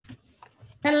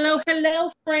Hello,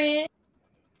 hello, friend.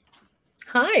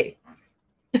 Hi.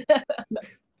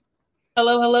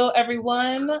 Hello, hello,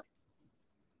 everyone.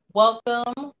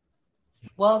 Welcome,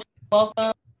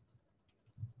 welcome.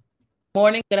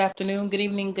 Morning, good afternoon, good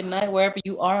evening, good night, wherever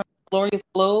you are on the glorious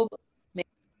globe. May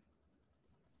you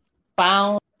be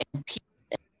found in peace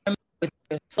and harmony with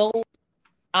your soul.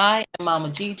 I am Mama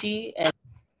Gigi, and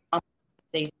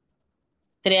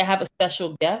today I have a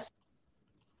special guest.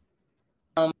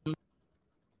 Um,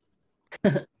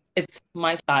 it's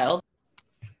my child,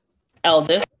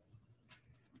 eldest,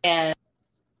 and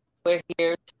we're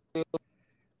here to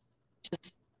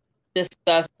just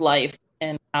discuss life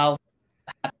and how it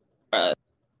happens for us.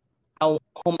 How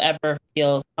whomever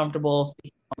feels comfortable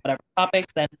speaking on whatever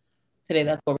topics, then today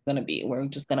that's what we're going to be. We're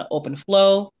just going to open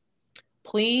flow.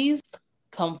 Please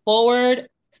come forward,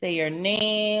 say your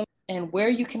name, and where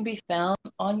you can be found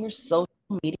on your social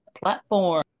media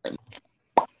platform.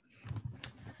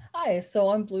 Hi. So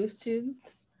I'm Blues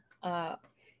Tunes,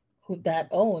 who that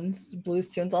owns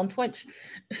Blues Tunes on Twitch.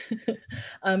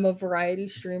 I'm a variety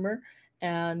streamer,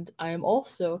 and I am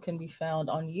also can be found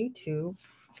on YouTube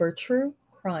for true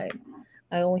crime.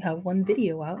 I only have one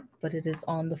video out, but it is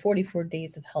on the 44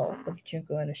 Days of Hell of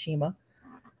Junko Enoshima.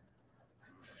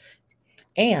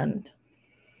 And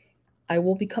I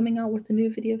will be coming out with a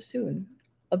new video soon.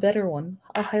 A better one,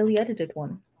 a highly edited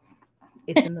one.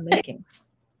 It's in the making.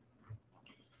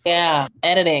 Yeah,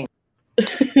 editing.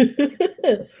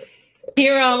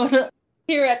 Here on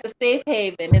here at the Safe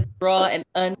Haven, it's raw and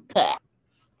uncut.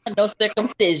 No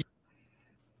circumcision.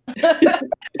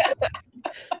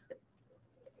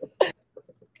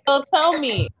 So tell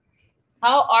me,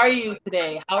 how are you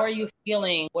today? How are you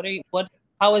feeling? What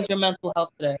how is your mental health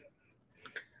today?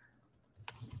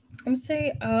 I'm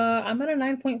at a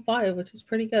 9.5, which is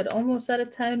pretty good. Almost at a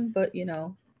 10, but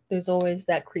there's always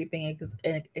that creeping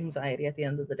anxiety at the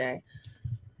end of the day.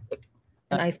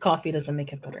 And iced coffee doesn't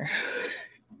make it better.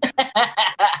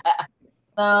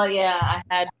 Yeah, I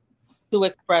had two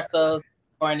espressos this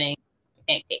morning,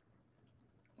 pancake.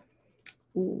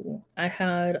 Ooh, I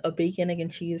had a bacon, egg,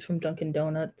 and cheese from Dunkin'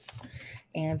 Donuts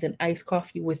and an iced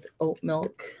coffee with oat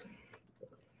milk.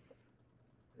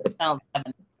 Sounds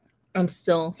heaven. I'm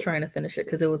still trying to finish it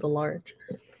because it was a large.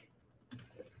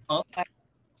 Okay.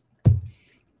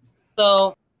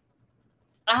 So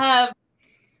I have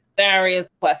various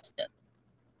questions.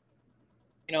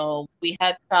 We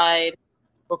had tried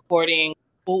recording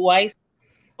twice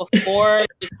before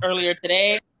just earlier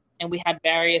today, and we had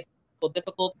various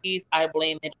difficulties. I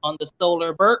blame it on the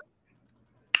solar burp,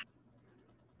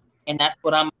 and that's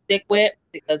what I'm gonna stick with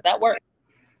because that worked.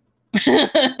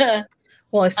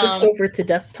 Well, I switched um. over to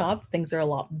desktop. Things are a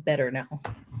lot better now.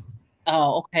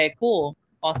 Oh, okay. Cool.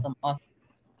 Awesome. Awesome.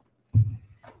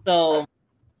 So,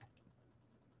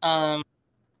 um,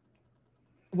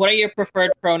 what are your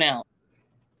preferred pronouns?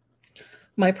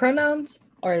 My pronouns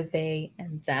are they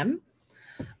and them.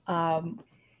 Um,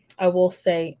 I will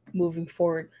say moving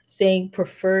forward, saying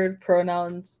preferred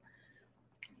pronouns,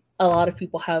 a lot of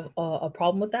people have a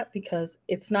problem with that because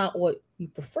it's not what you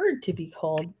preferred to be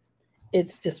called,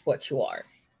 it's just what you are.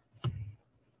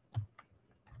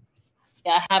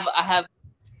 Yeah, I have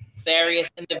various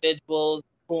individuals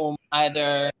whom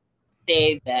either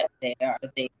say that they are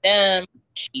they them,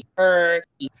 she her,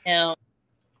 he him,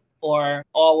 or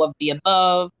all of the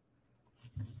above.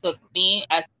 So to me,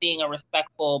 as being a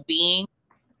respectful being,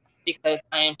 because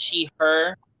I am she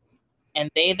her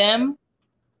and they them,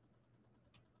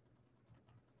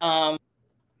 um,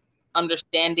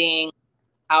 understanding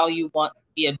how you want to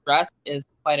be addressed is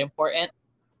quite important.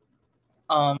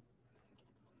 Um,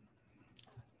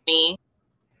 me,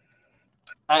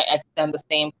 I extend the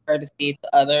same courtesy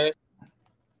to others.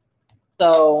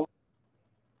 So,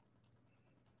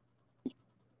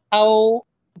 how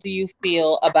do you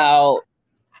feel about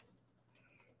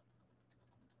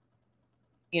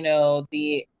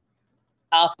the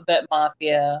alphabet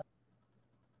mafia,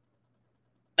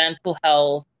 mental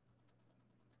health,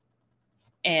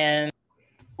 and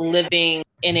living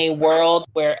in a world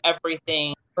where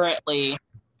everything currently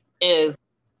is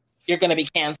you're going to be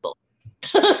canceled?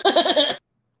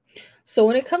 So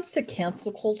when it comes to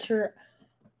cancel culture,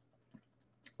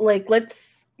 like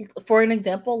let's for an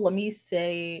example, let's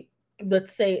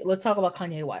talk about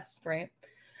Kanye West, right?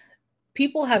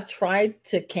 People have tried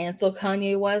to cancel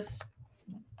Kanye West,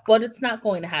 but it's not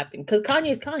going to happen because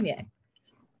Kanye is Kanye.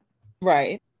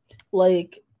 Right.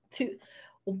 Like to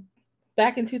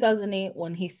back in 2008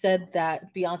 when he said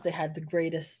that Beyonce had the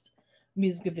greatest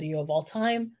music video of all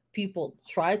time, people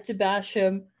tried to bash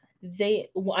him.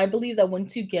 I believe that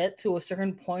once you get to a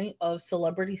certain point of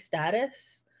celebrity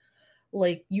status,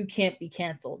 like you can't be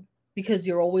canceled because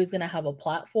you're always going to have a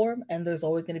platform and there's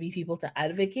always going to be people to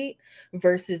advocate,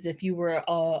 versus if you were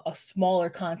a smaller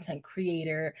content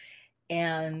creator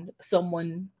and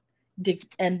someone digs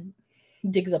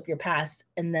up your past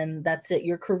and then that's it,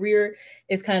 your career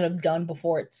is kind of done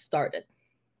before it started.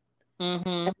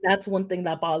 And that's one thing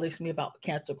that bothers me about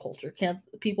cancel culture.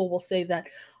 People will say that,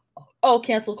 oh,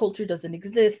 cancel culture doesn't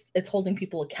exist, it's holding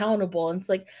people accountable. And it's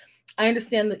like, I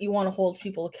understand that you want to hold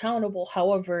people accountable.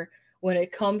 However, when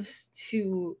it comes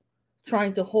to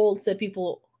trying to hold said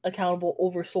people accountable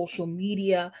over social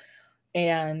media,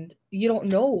 and you don't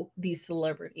know these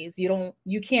celebrities,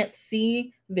 you can't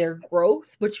see their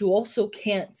growth, but you also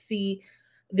can't see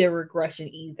their regression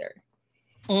either.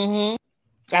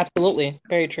 Absolutely.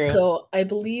 Very true. So I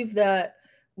believe that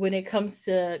when it comes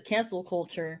to cancel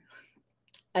culture,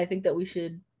 I think that we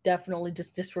should definitely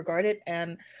just disregard it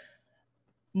and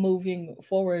moving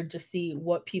forward just see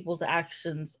what people's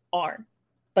actions are.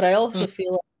 But I also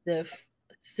feel as if,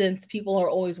 since people are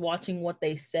always watching what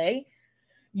they say,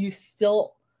 you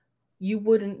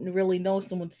wouldn't really know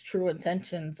someone's true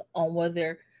intentions on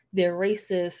whether they're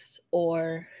racist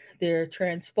or they're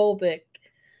transphobic,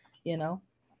 you know?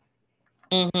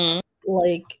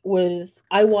 Like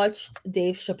I watched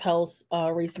Dave Chappelle's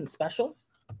recent special.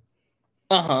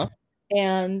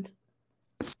 And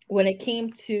when it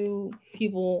came to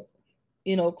people,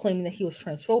 claiming that he was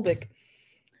transphobic,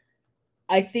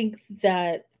 I think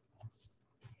that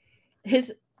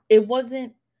it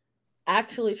wasn't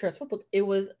actually transphobic. It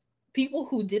was people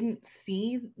who didn't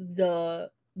see the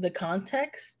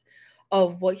context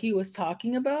of what he was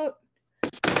talking about.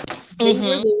 They were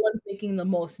the ones making the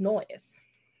most noise.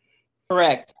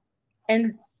 Correct.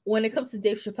 And when it comes to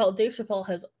Dave Chappelle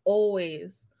has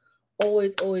always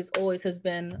has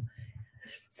been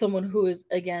someone who is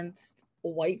against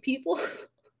white people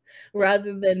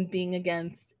rather than being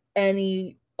against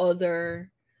any other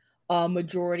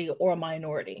majority or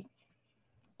minority.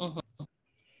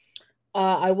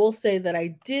 I will say that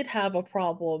I did have a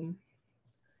problem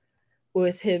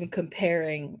with him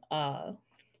comparing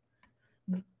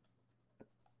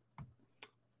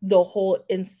the whole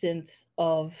instance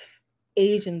of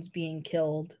Asians being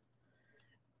killed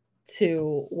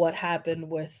to what happened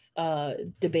with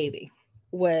DaBaby.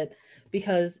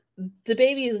 Because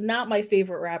DaBaby is not my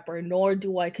favorite rapper, nor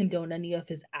do I condone any of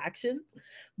his actions.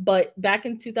 But back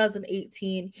in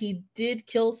 2018, he did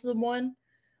kill someone,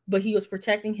 but he was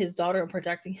protecting his daughter and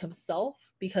protecting himself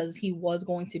because he was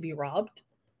going to be robbed.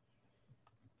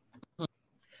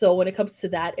 So when it comes to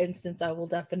that instance, I will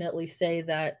definitely say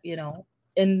that,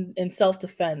 in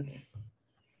self-defense,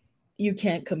 you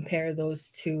can't compare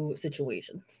those two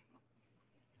situations.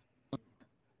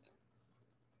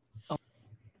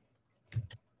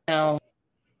 Now,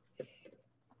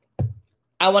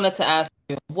 I wanted to ask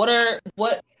you, what are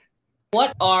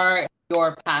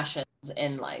your passions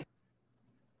in life?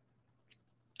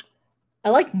 I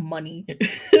like money.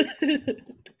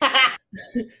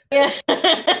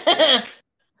 Yeah.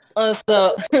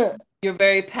 So you're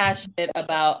very passionate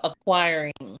about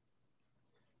acquiring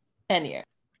tenure.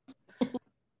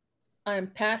 I'm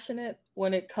passionate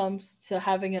when it comes to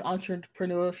having an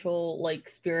entrepreneurial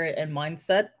spirit and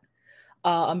mindset.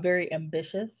 I'm very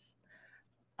ambitious.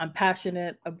 I'm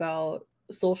passionate about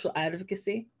social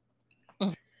advocacy,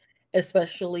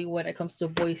 especially when it comes to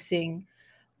voicing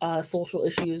social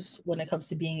issues when it comes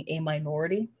to being a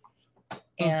minority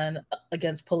and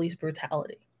against police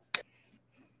brutality.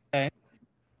 Okay.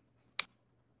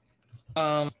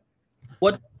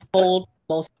 What do you hold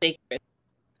most sacred?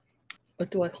 What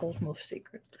do I hold most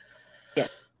sacred? Yeah.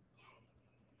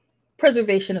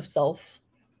 Preservation of self.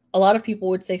 A lot of people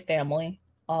would say family.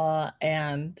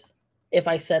 And if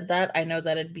I said that, I know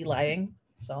that I'd be lying.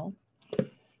 So.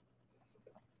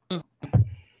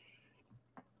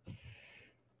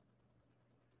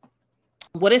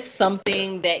 What is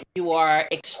something that you are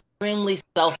extremely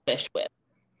selfish with?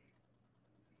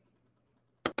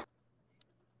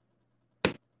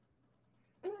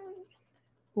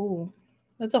 Ooh,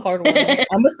 that's a hard one.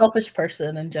 I'm a selfish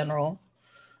person in general.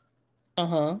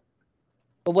 But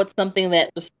what's something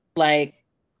that's like,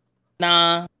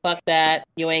 nah, fuck that,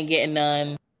 you ain't getting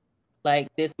none. Like,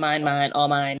 this mine, all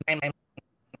mine.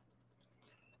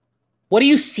 What are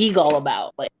you seagull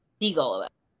about? Like, seagull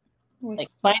about? Like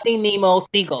Finding Nemo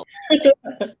seagull.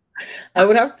 I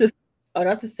would have to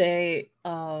say,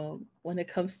 when it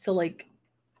comes to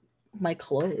my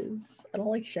clothes, I don't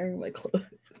like sharing my clothes.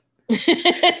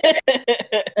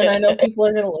 And I know people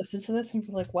are gonna listen to this and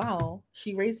be like, wow,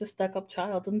 she raised a stuck-up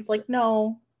child. And it's like,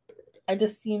 no, I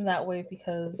just seem that way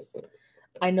because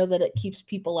I know that it keeps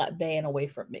people at bay and away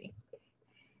from me.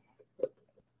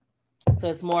 So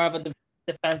it's more of a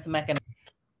defense mechanism.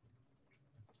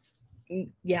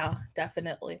 Yeah,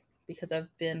 definitely. Because I've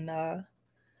been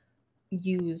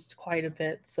used quite a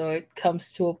bit. So it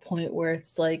comes to a point where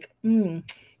it's like,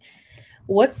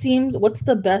 what's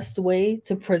the best way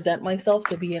to present myself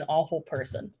to be an awful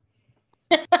person?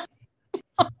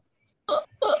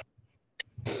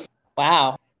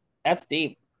 Wow, that's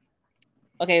deep.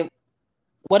 Okay,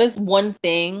 what is one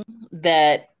thing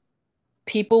that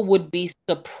people would be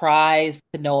surprised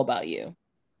to know about you?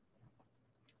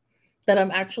 That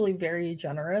I'm actually very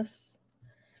generous,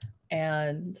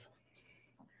 and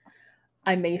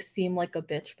I may seem like a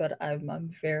bitch, but I'm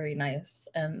very nice,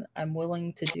 and I'm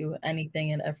willing to do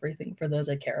anything and everything for those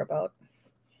I care about.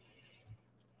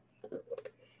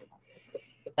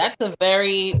 That's a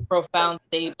very profound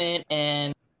statement,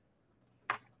 and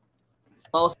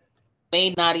most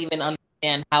may not even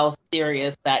understand how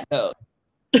serious that goes.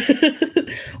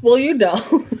 Well, you know.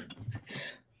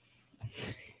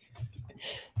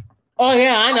 Oh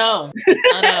yeah, I know.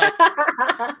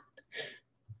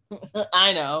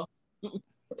 I know.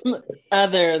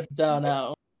 Others don't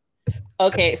know.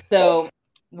 Okay, so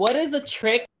what is a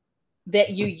trick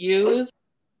that you use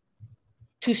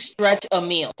to stretch a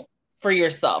meal for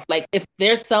yourself? Like if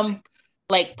there's some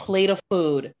like plate of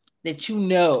food that you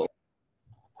know,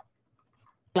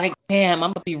 like, damn,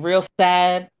 I'm gonna be real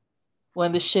sad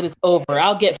when this shit is over.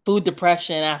 I'll get food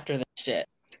depression after this shit.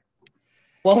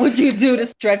 What would you do to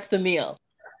stretch the meal?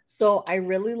 So I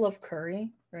really love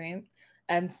curry, right?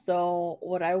 And so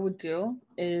what I would do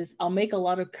is I'll make a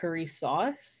lot of curry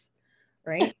sauce,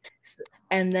 right?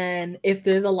 And then if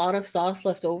there's a lot of sauce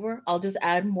left over, I'll just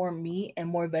add more meat and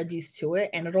more veggies to it,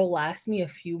 and it'll last me a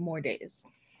few more days.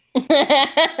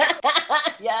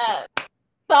 Yeah.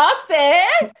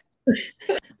 Sausage.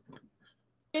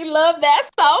 You love that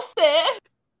sausage.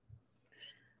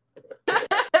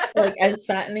 Like, as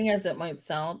fattening as it might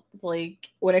sound, like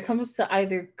when it comes to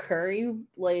either curry,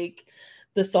 like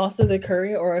the sauce of the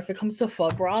curry, or if it comes to pho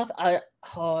broth,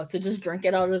 to just drink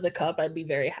it out of the cup, I'd be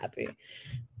very happy.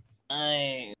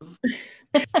 Nice.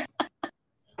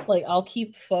 Like, I'll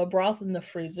keep pho broth in the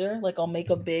freezer. Like, I'll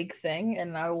make a big thing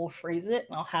and I will freeze it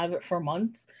and I'll have it for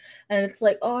months. And it's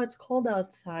like, oh, it's cold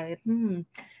outside. And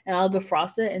I'll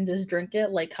defrost it and just drink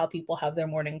it like how people have their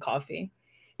morning coffee.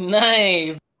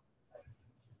 Nice.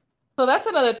 So that's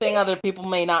another thing other people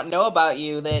may not know about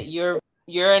you, that you're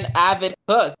an avid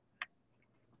cook.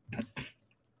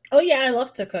 Oh yeah, I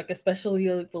love to cook,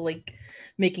 especially like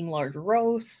making large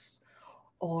roasts.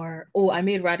 Or I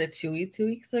made ratatouille 2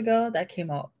 weeks ago. That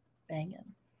came out banging.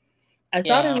 I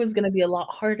thought it was gonna be a lot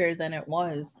harder than it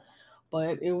was,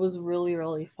 but it was really,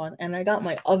 really fun. And I got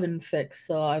my oven fixed,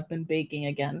 so I've been baking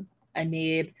again. I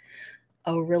made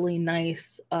a really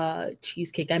nice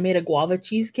cheesecake. I made a guava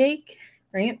cheesecake,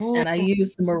 right? Ooh. And I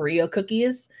used Maria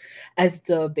cookies as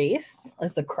the base,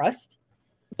 as the crust.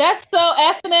 That's so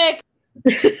ethnic.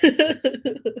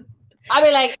 I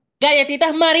mean, like,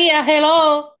 galletitas Maria,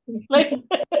 hello. Like,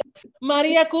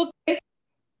 Maria cookies.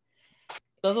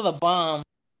 Those are the bomb.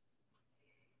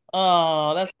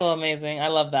 Oh, that's so amazing. I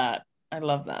love that. I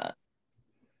love that.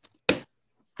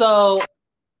 So,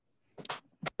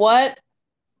 what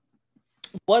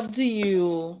do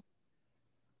you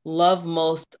love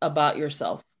most about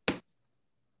yourself?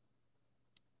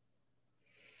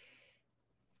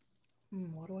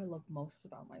 What do I love most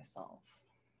about myself?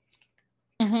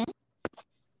 Mm-hmm.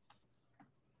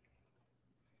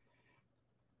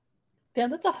 Damn,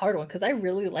 that's a hard one because I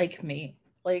really like me.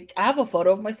 Like, I have a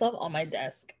photo of myself on my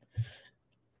desk.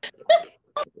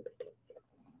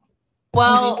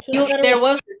 Well, there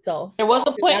was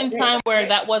a point in time where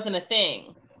that wasn't a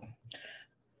thing.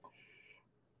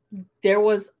 There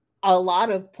was a lot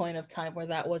of point of time where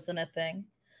that wasn't a thing.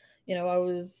 You know, I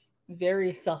was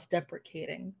very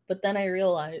self-deprecating, but then I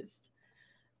realized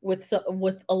with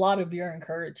a lot of your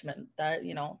encouragement that,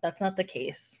 you know, that's not the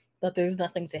case, that there's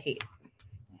nothing to hate.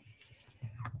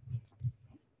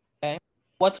 Okay.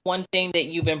 What's one thing that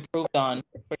you've improved on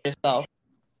for yourself?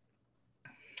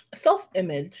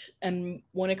 Self-image, and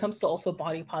when it comes to also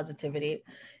body positivity,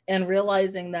 and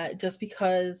realizing that just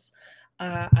because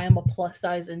I am a plus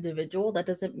size individual, that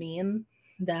doesn't mean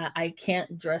that I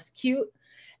can't dress cute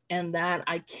and that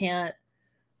I can't,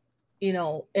 you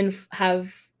know,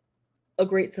 have a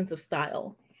great sense of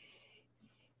style.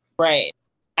 Right.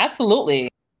 Absolutely.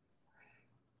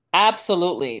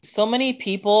 Absolutely. So many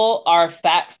people are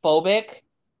fat phobic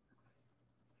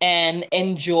and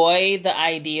enjoy the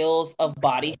ideals of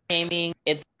body shaming.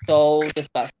 It's so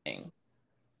disgusting.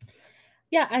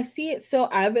 Yeah, I see it so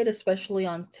avid, especially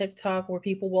on TikTok, where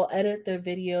people will edit their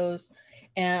videos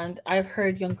And I've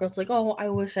heard young girls like, oh, I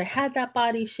wish I had that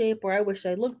body shape, or I wish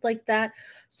I looked like that.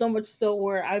 So much so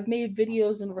where I've made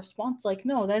videos in response like,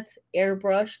 no, that's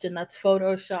airbrushed and that's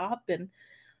Photoshop and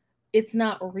it's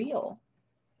not real.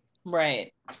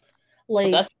 Right.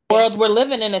 Like, that's the world we're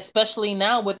living in, especially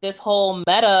now with this whole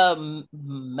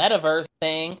metaverse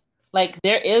thing. Like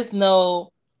there's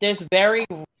little very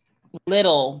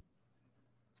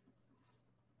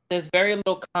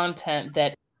little content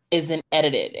that isn't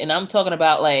edited. And I'm talking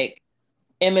about like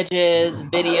images,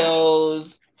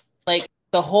 videos, like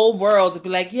the whole world to be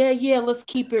like, yeah, let's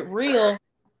keep it real.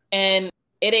 And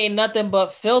it ain't nothing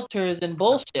but filters and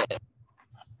bullshit.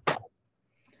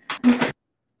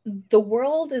 The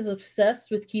world is obsessed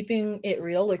with keeping it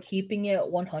real or keeping it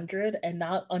 100 and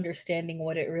not understanding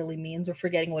what it really means or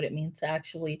forgetting what it means to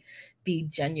actually be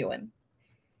genuine.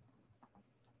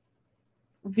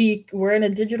 We're in a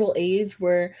digital age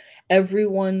where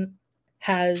everyone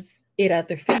has it at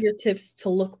their fingertips to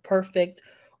look perfect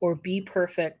or be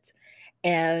perfect,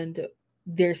 and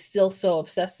they're still so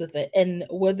obsessed with it. And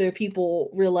whether people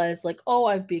realize like, oh,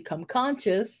 I've become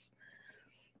conscious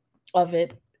of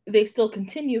it, they still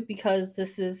continue because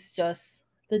this is just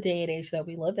the day and age that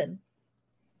we live in.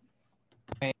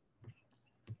 Right.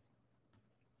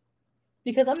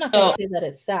 Because I'm not going to say that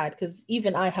it's sad, because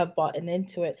even I have bought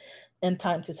into it, and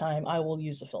time to time I will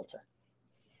use a filter.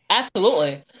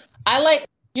 Absolutely.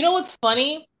 You know what's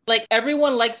funny? Like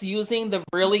everyone likes using the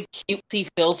really cutesy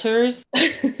filters.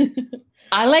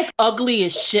 I like ugly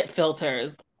as shit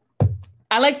filters.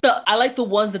 I like the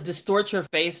ones that distort your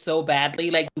face so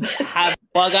badly, like you have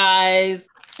bug eyes,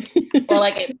 or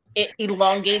like it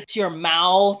elongates your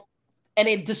mouth and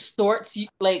it distorts you.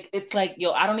 Like it's like,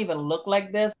 yo, I don't even look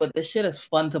like this, but this shit is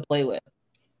fun to play with.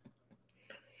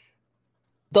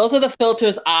 Those are the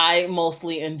filters I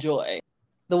mostly enjoy.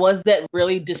 The ones that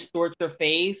really distort your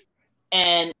face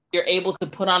and you're able to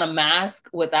put on a mask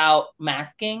without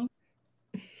masking.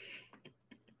 You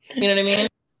know what I mean?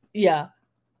 Yeah.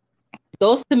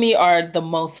 Those to me are the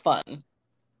most fun.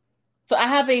 So I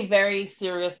have a very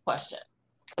serious question,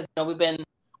 because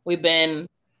we've been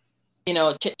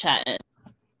chit-chatting.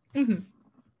 Mm-hmm.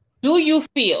 Do you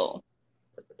feel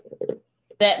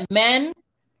that men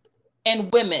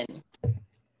and women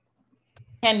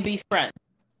can be friends?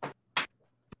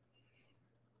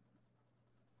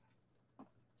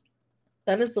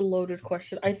 That is a loaded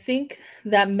question. I think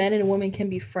that men and women can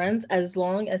be friends as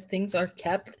long as things are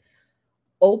kept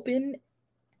open,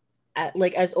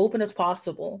 as open as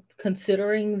possible,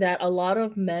 considering that a lot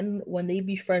of men, when they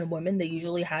befriend women, they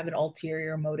usually have an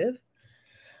ulterior motive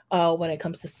when it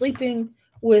comes to sleeping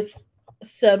with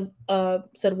said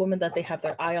woman that they have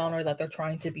their eye on or that they're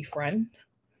trying to befriend.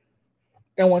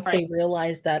 And once they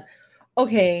realize that,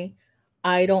 okay,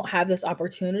 I don't have this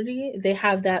opportunity, they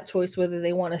have that choice whether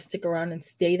they want to stick around and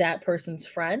stay that person's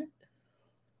friend,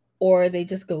 or they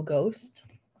just go ghost,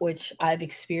 which I've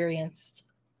experienced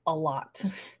a lot.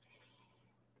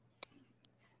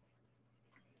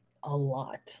 A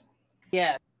lot.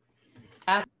 Yeah.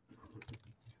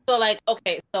 So like,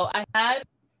 okay, so I had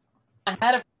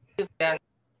a previous guest,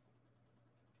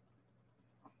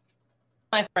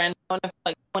 my friend,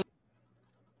 like 20,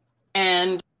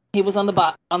 and he was on the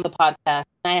podcast.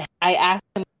 And I asked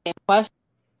him the same question,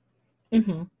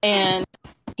 Mm-hmm. and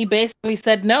he basically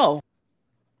said no.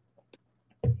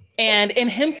 And in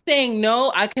him saying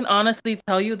no, I can honestly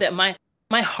tell you that my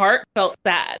heart felt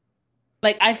sad.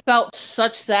 Like I felt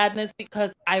such sadness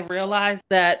because I realized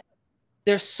that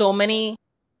there's so many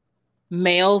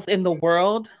males in the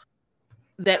world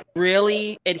that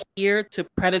really adhere to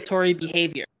predatory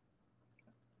behavior.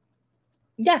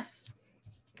 Yes.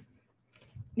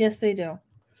 Yes, they do.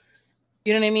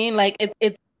 You know what I mean? Like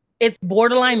it's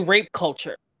borderline rape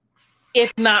culture,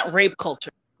 if not rape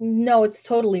culture. No, it's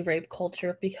totally rape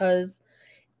culture because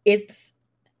it's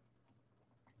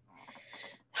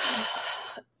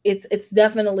it's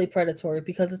definitely predatory,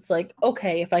 because it's like,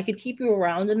 okay, if I could keep you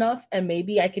around enough and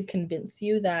maybe I could convince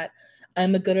you that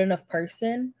I'm a good enough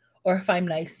person, or if I'm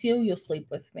nice to you, you'll sleep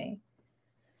with me.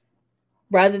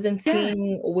 Rather than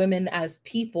seeing women as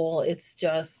people, it's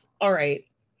just, all right,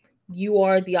 you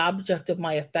are the object of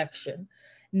my affection,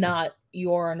 not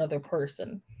you're another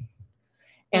person.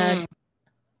 And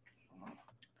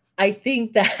I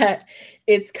think that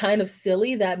it's kind of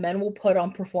silly that men will put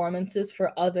on performances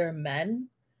for other men,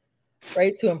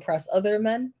 right, to impress other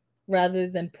men, rather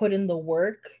than put in the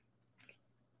work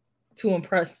to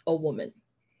impress a woman.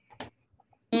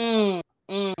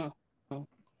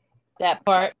 That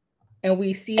part. And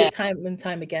we see it time and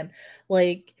time again.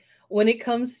 Like when it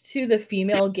comes to the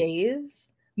female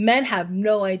gaze, Men have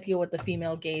no idea what the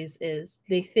female gaze is.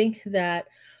 They think that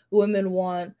women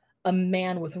want a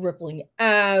man with rippling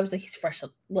abs, like he's fresh,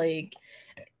 like,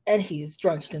 and he's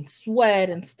drenched in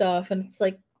sweat and stuff. And it's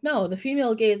like, no, the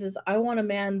female gaze is I want a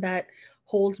man that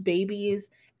holds babies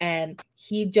and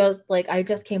he just like I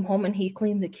just came home and he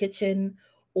cleaned the kitchen,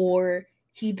 or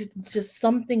he did just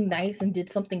something nice and did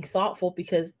something thoughtful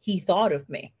because he thought of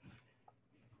me.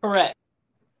 Correct.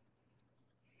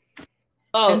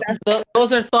 Oh,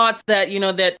 those are thoughts that,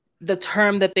 that the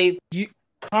term that they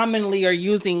commonly are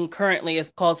using currently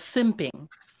is called simping.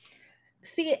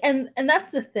 See, and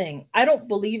that's the thing. I don't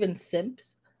believe in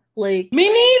simps. Like,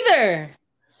 me neither.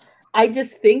 I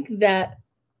just think that,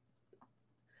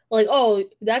 like, oh,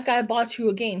 that guy bought you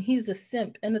a game. He's a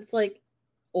simp. And it's like,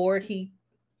 or he,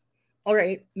 all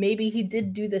right, maybe he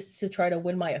did do this to try to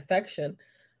win my affection.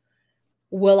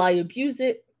 Will I abuse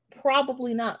it?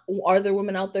 Probably not. Are there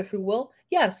women out there who will?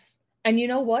 Yes. And you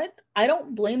know what? I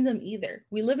don't blame them either.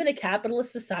 We live in a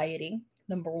capitalist society,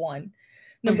 number one.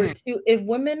 Number two, if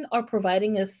women are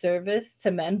providing a service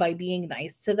to men by being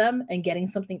nice to them and getting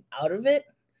something out of it,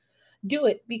 do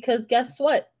it. Because guess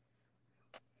what?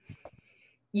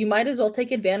 You might as well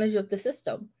take advantage of the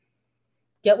system.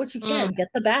 Get what you can. Get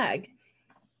the bag.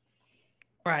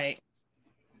 Right.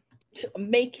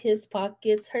 Make his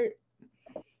pockets hurt.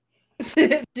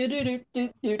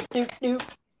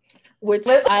 Which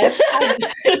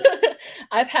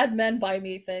I've had men buy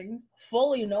me things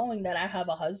fully knowing that I have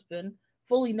a husband,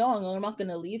 fully knowing I'm not going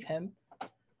to leave him.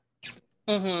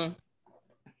 And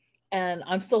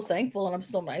I'm still thankful and I'm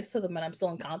still nice to them and I'm still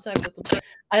in contact with them.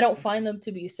 I don't find them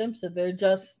to be simps. They're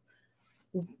just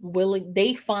willing.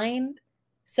 They find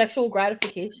sexual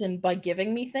gratification by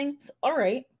giving me things. All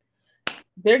right.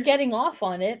 They're getting off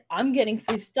on it. I'm getting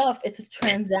free stuff. It's a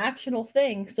transactional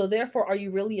thing. So therefore, are you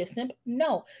really a simp?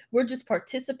 No. We're just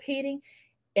participating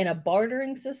in a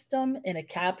bartering system in a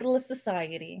capitalist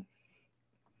society.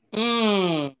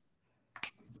 So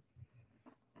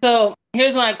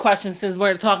here's my question, since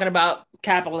we're talking about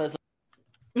capitalism.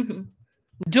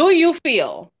 Do you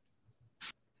feel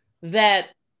that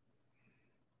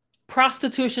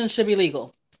prostitution should be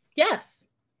legal? Yes.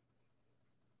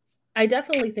 I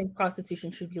definitely think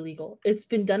prostitution should be legal. It's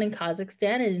been done in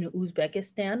Kazakhstan and in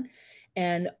Uzbekistan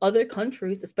and other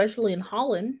countries, especially in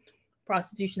Holland.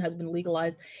 Prostitution has been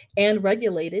legalized and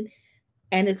regulated,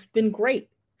 and it's been great.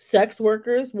 Sex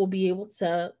workers will be able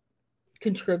to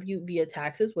contribute via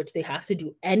taxes, which they have to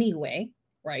do anyway,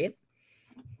 right?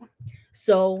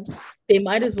 So they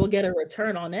might as well get a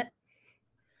return on it.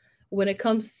 When it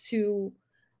comes to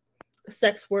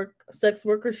sex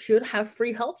workers should have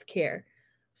free health care.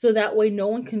 So that way no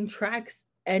one contracts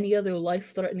any other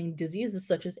life-threatening diseases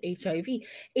such as HIV.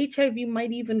 HIV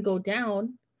might even go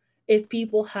down if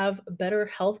people have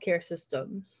better healthcare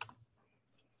systems.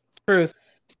 Truth.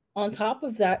 On top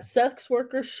of that, sex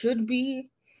workers should be,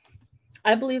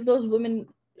 I believe those women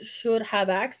should have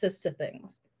access to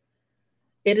things.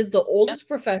 It is the oldest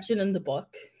profession in the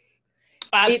book.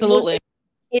 Absolutely.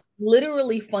 It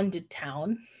literally funded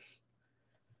towns.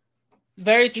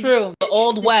 Very true. The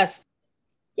Old West.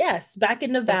 Yes, back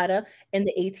in Nevada in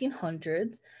the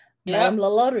 1800s, Madame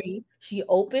Lalaurie, she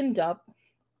opened up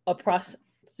a brothel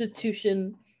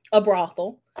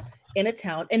in a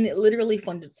town, and it literally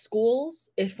funded schools,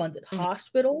 it funded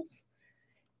hospitals.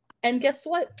 And guess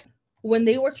what? When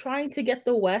they were trying to get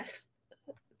the West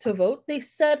to vote, they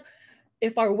said,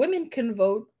 if our women can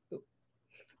vote,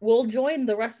 we'll join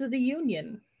the rest of the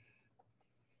Union.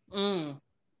 And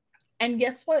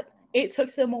guess what? It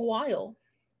took them a while.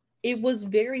 It was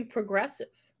very progressive.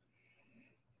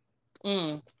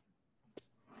 What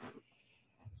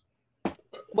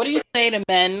do you say to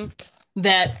men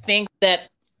that think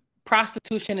that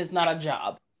prostitution is not a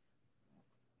job?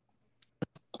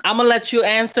 I'm going to let you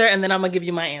answer, and then I'm going to give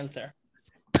you my answer.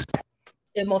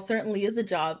 It most certainly is a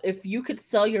job. If you could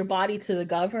sell your body to the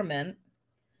government,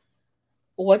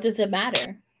 what does it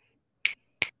matter?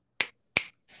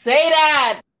 Say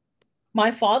that.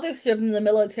 My father served in the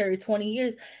military 20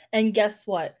 years, and guess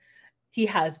what? He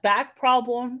has back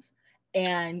problems,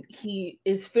 and he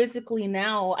is physically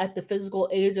now at the physical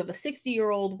age of a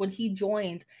 60-year-old when he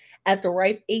joined at the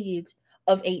ripe age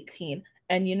of 18.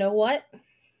 And you know what?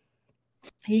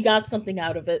 He got something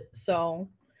out of it. So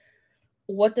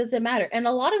what does it matter? And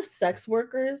a lot of sex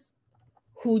workers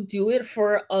who do it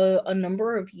for a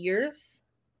number of years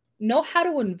know how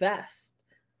to invest.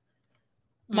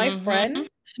 My friend,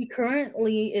 she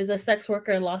currently is a sex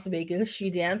worker in Las Vegas. She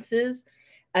dances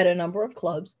at a number of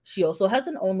clubs. She also has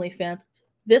an OnlyFans.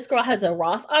 This girl has a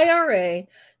Roth IRA.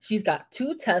 She's got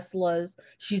 2 Teslas.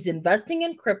 She's investing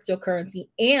in cryptocurrency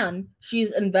and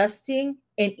she's investing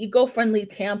in eco-friendly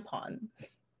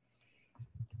tampons.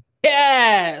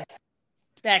 Yes.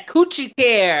 That coochie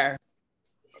care.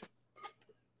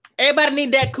 Everybody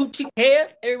need that coochie care.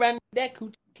 Everybody need that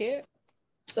coochie care.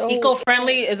 So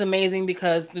eco-friendly is amazing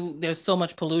because there's so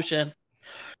much pollution.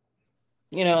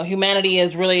 You know, humanity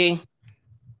is really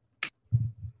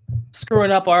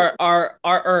screwing up our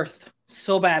earth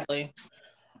so badly.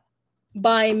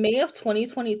 By May of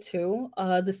 2022,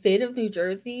 the state of New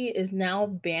Jersey is now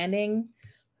banning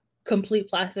complete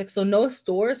plastic. So no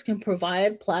stores can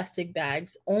provide plastic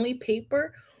bags, only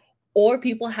paper, or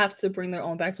people have to bring their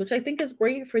own bags, which I think is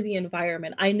great for the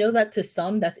environment. I know that to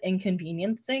some that's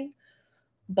inconveniencing,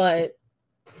 but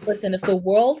listen, if the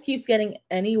world keeps getting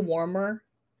any warmer,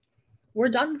 we're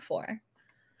done for.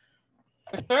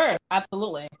 For sure.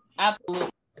 Absolutely. Absolutely.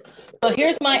 So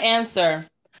here's my answer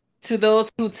to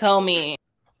those who tell me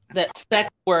that sex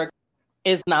work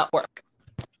is not work.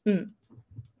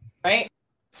 Right?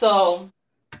 So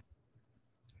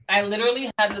I literally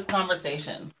had this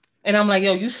conversation and I'm like,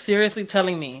 yo, you seriously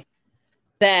telling me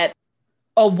that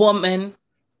a woman,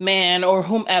 man, or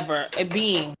whomever, a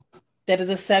being that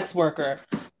is a sex worker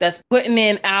that's putting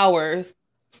in hours,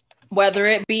 whether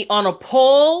it be on a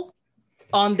pole,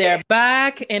 on their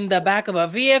back, in the back of a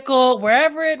vehicle,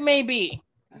 wherever it may be.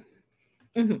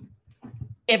 Mm-hmm.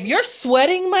 If you're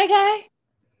sweating, my guy,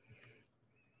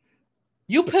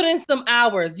 you put in some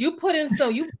hours. You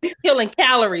killing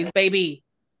calories, baby.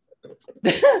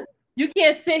 You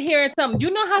can't sit here and tell me.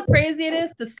 You know how crazy it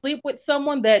is to sleep with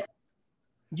someone that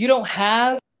you don't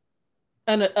have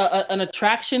an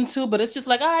attraction to, but it's just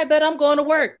like, all right, bet I'm going to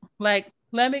work. Like,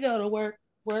 let me go to work.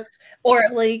 Or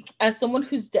like, as someone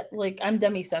who's I'm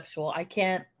demisexual, I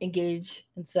can't engage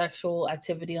in sexual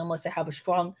activity unless I have a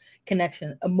strong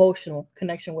connection, emotional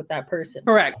connection with that person.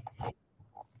 Correct.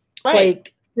 Right.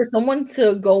 Like, for someone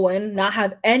to go in, not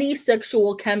have any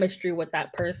sexual chemistry with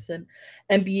that person,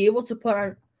 and be able to put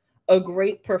on a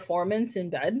great performance in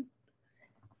bed.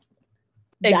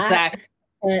 Exactly.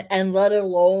 And let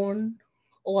alone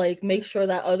like make sure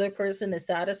that other person is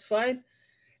satisfied.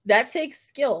 That takes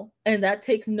skill and that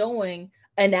takes knowing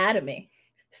anatomy.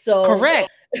 So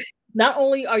correct. Not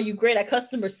only are you great at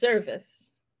customer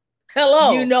service,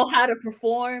 hello, you know how to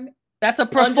perform. That's a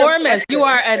performance. You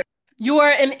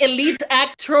are an elite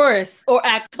actress or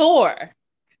actor.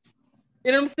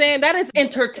 You know what I'm saying? That is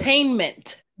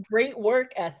entertainment. Great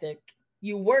work ethic.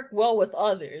 You work well with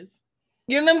others.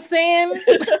 You know what I'm saying?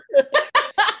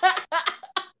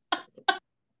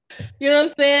 You know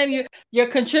what I'm saying? You're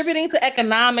contributing to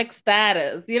economic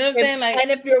status. You know what I'm saying? Like,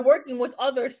 and if you're working with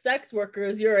other sex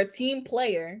workers, you're a team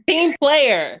player. Team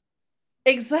player.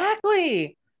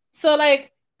 Exactly. So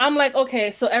like, I'm like,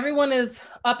 okay, so everyone is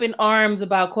up in arms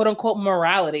about quote unquote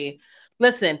morality.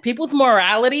 Listen, people's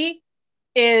morality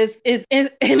is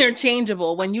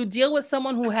interchangeable. When you deal with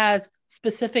someone who has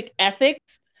specific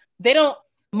ethics,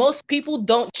 most people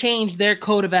don't change their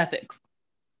code of ethics.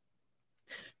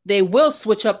 They will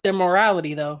switch up their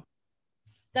morality though.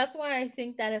 That's why I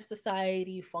think that if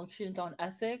society functioned on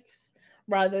ethics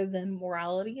rather than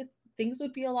morality, things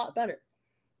would be a lot better.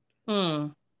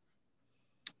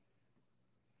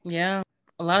 Yeah.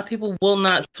 A lot of people will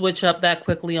not switch up that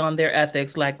quickly on their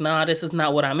ethics. Like, nah, this is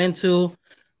not what I'm into.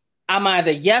 I'm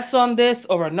either yes on this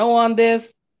or a no on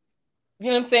this. You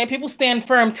know what I'm saying? People stand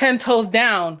firm 10 toes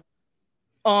down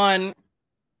on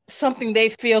something they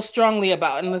feel strongly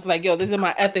about. And it's like, yo, this is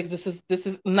my ethics. This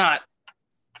is not.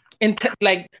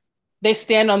 Like, they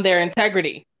stand on their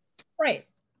integrity. Right.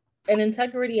 And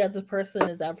integrity as a person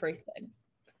is everything.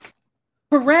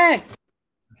 Correct.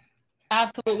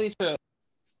 Absolutely true.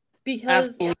 Because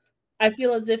absolutely. I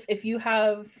feel as if you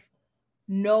have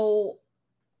no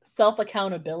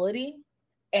self-accountability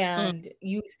and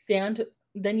you stand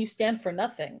for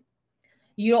nothing.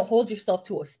 You don't hold yourself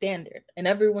to a standard, and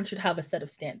everyone should have a set of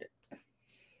standards.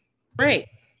 Right.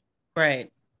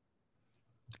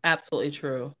 Absolutely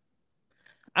true.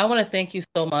 I want to thank you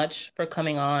so much for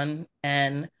coming on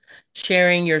and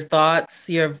sharing your thoughts,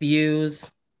 your views,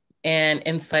 and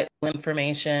insightful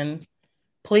information.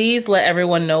 Please let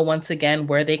everyone know once again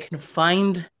where they can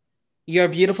find your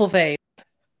beautiful face.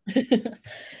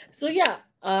 So yeah,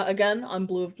 again, I'm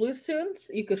Blue of Blues Tunes.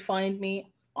 You could find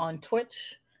me on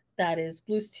Twitch. That is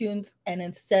Blues Tunes, and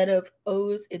instead of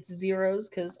O's, it's zeros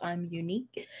because I'm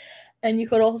unique. And you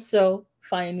could also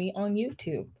find me on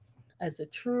YouTube as a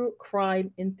true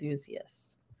crime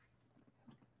enthusiast.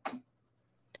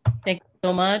 Thank you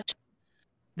so much.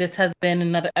 This has been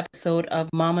another episode of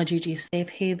Mama Gigi's Safe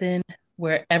Haven,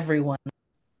 where everyone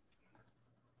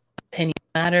opinion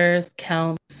matters,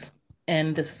 counts,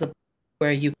 and this is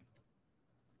where you.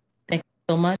 Thank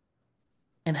you so much,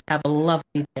 and have a lovely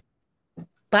day.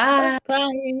 Bye.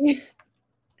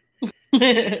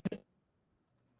 Bye.